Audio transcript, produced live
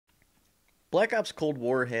Black Ops Cold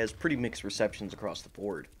War has pretty mixed receptions across the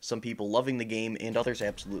board, some people loving the game and others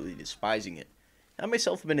absolutely despising it. I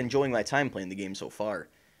myself have been enjoying my time playing the game so far.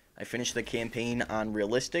 I finished the campaign on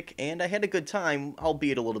Realistic, and I had a good time,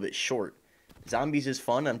 albeit a little bit short. Zombies is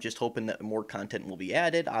fun, I'm just hoping that more content will be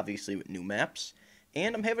added, obviously with new maps.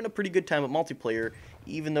 And I'm having a pretty good time with multiplayer,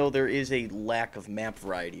 even though there is a lack of map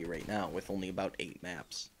variety right now, with only about 8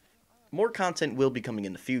 maps. More content will be coming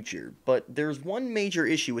in the future, but there's one major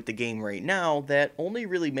issue with the game right now that only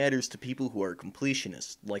really matters to people who are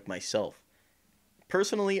completionists, like myself.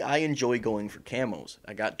 Personally, I enjoy going for camos.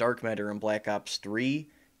 I got Dark Matter in Black Ops 3,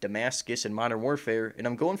 Damascus in Modern Warfare, and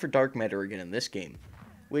I'm going for Dark Matter again in this game.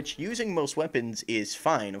 Which, using most weapons is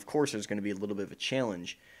fine, of course there's going to be a little bit of a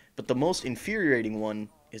challenge, but the most infuriating one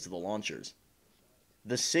is the launchers.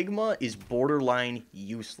 The Sigma is borderline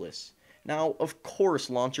useless. Now, of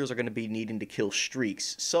course, launchers are going to be needing to kill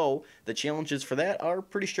streaks, so the challenges for that are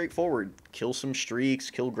pretty straightforward. Kill some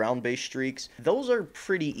streaks, kill ground-based streaks. Those are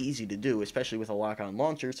pretty easy to do, especially with a lock-on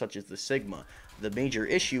launcher such as the Sigma. The major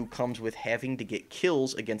issue comes with having to get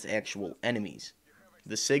kills against actual enemies.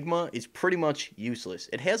 The Sigma is pretty much useless.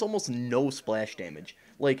 It has almost no splash damage.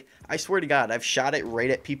 Like, I swear to God, I've shot it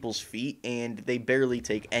right at people's feet, and they barely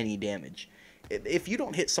take any damage. If you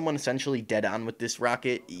don't hit someone essentially dead on with this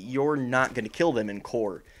rocket, you're not going to kill them in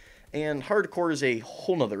core. And hardcore is a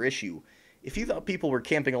whole nother issue. If you thought people were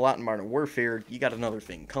camping a lot in Modern Warfare, you got another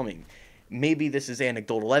thing coming. Maybe this is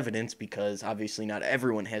anecdotal evidence because obviously not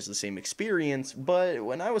everyone has the same experience, but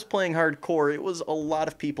when I was playing hardcore, it was a lot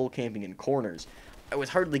of people camping in corners. I was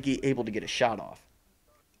hardly able to get a shot off.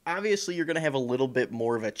 Obviously, you're going to have a little bit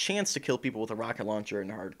more of a chance to kill people with a rocket launcher in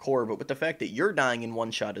hardcore, but with the fact that you're dying in one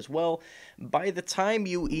shot as well, by the time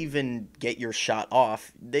you even get your shot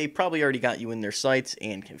off, they probably already got you in their sights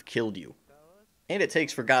and have killed you. And it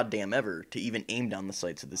takes for goddamn ever to even aim down the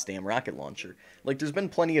sights of this damn rocket launcher. Like, there's been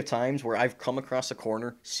plenty of times where I've come across a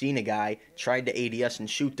corner, seen a guy, tried to ADS and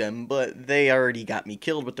shoot them, but they already got me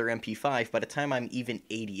killed with their MP5 by the time I'm even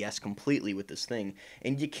ADS completely with this thing.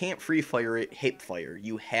 And you can't free fire it hip fire,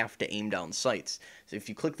 you have to aim down sights. So if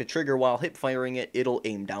you click the trigger while hip firing it, it'll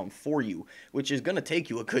aim down for you, which is going to take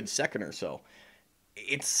you a good second or so.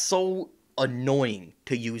 It's so annoying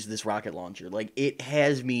to use this rocket launcher. Like, it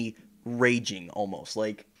has me raging almost.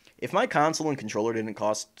 Like, if my console and controller didn't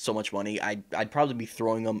cost so much money, I'd probably be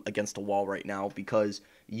throwing them against a wall right now because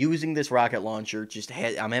using this rocket launcher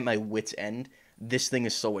I'm at my wit's end. This thing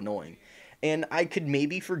is so annoying. And I could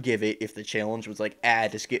maybe forgive it if the challenge was like,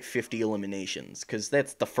 just get 50 eliminations, because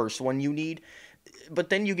that's the first one you need. But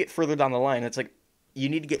then you get further down the line, it's like, you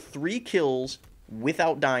need to get 3 kills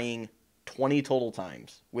without dying 20 total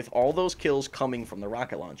times, with all those kills coming from the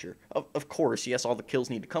rocket launcher. Of course, yes, all the kills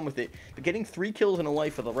need to come with it, but getting 3 kills in a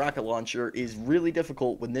life with a rocket launcher is really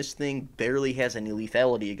difficult when this thing barely has any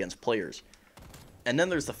lethality against players. And then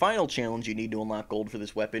there's the final challenge you need to unlock gold for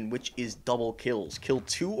this weapon, which is double kills. Kill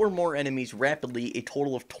 2 or more enemies rapidly, a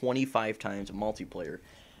total of 25 times in multiplayer.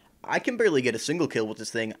 I can barely get a single kill with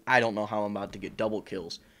this thing. I don't know how I'm about to get double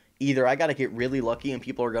kills. Either I gotta get really lucky and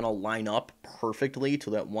people are gonna line up perfectly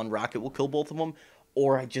to that one rocket will kill both of them,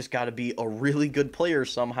 or I just gotta be a really good player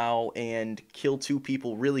somehow and kill 2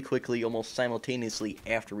 people really quickly, almost simultaneously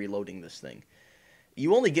after reloading this thing.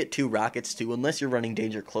 You only get 2 rockets too, unless you're running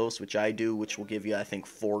Danger Close, which I do, which will give you, I think,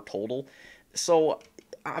 4 total. So,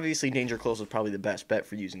 obviously Danger Close is probably the best bet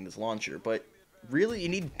for using this launcher, but really you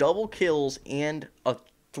need double kills and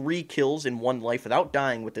 3 kills in one life without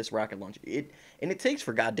dying with this rocket launcher. And it takes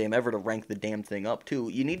for goddamn ever to rank the damn thing up, too.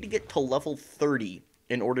 You need to get to level 30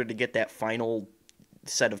 in order to get that final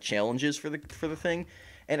set of challenges for the thing.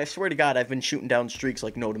 And I swear to God, I've been shooting down streaks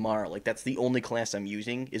like no tomorrow. Like, that's the only class I'm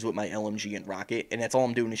using is with my LMG and rocket, and that's all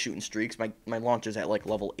I'm doing is shooting streaks. My launch is at, like,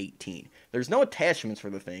 level 18. There's no attachments for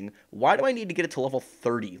the thing. Why do I need to get it to level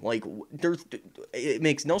 30? Like, it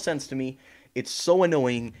makes no sense to me. It's so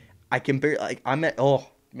annoying. I can barely, like, oh,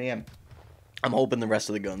 man. I'm hoping the rest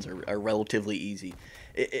of the guns are relatively easy.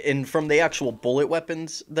 And from the actual bullet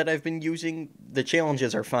weapons that I've been using, the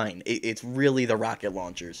challenges are fine. It's really the rocket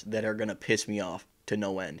launchers that are going to piss me off to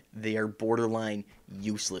no end. They are borderline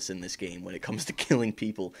useless in this game when it comes to killing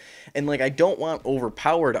people. And, like, I don't want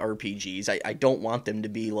overpowered RPGs. I don't want them to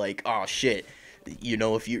be like, oh, shit. You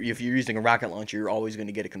know, if you're using a rocket launcher, you're always going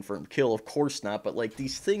to get a confirmed kill. Of course not, but, like,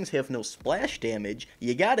 these things have no splash damage.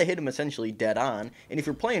 You gotta hit them essentially dead on, and if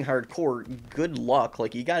you're playing hardcore, good luck.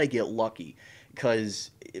 Like, you gotta get lucky, because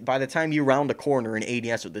by the time you round a corner and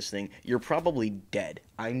ADS with this thing, you're probably dead.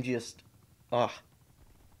 I'm just, ugh.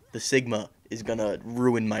 the Sigma is gonna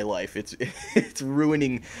ruin my life. It's it's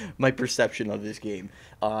ruining my perception of this game,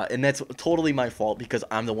 and that's totally my fault because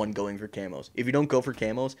I'm the one going for camos. If you don't go for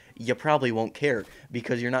camos, you probably won't care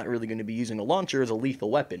because you're not really going to be using a launcher as a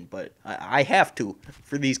lethal weapon. But I have to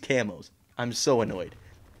for these camos. I'm so annoyed.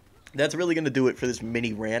 That's really going to do it for this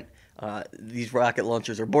mini rant. These rocket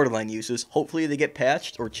launchers are borderline uses. Hopefully they get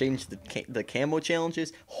patched or change the camo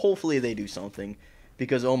challenges. Hopefully they do something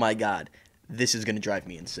because, oh my god, this is going to drive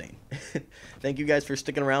me insane. Thank you guys for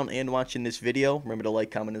sticking around and watching this video. Remember to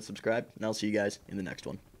like, comment, and subscribe, and I'll see you guys in the next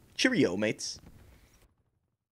one. Cheerio, mates.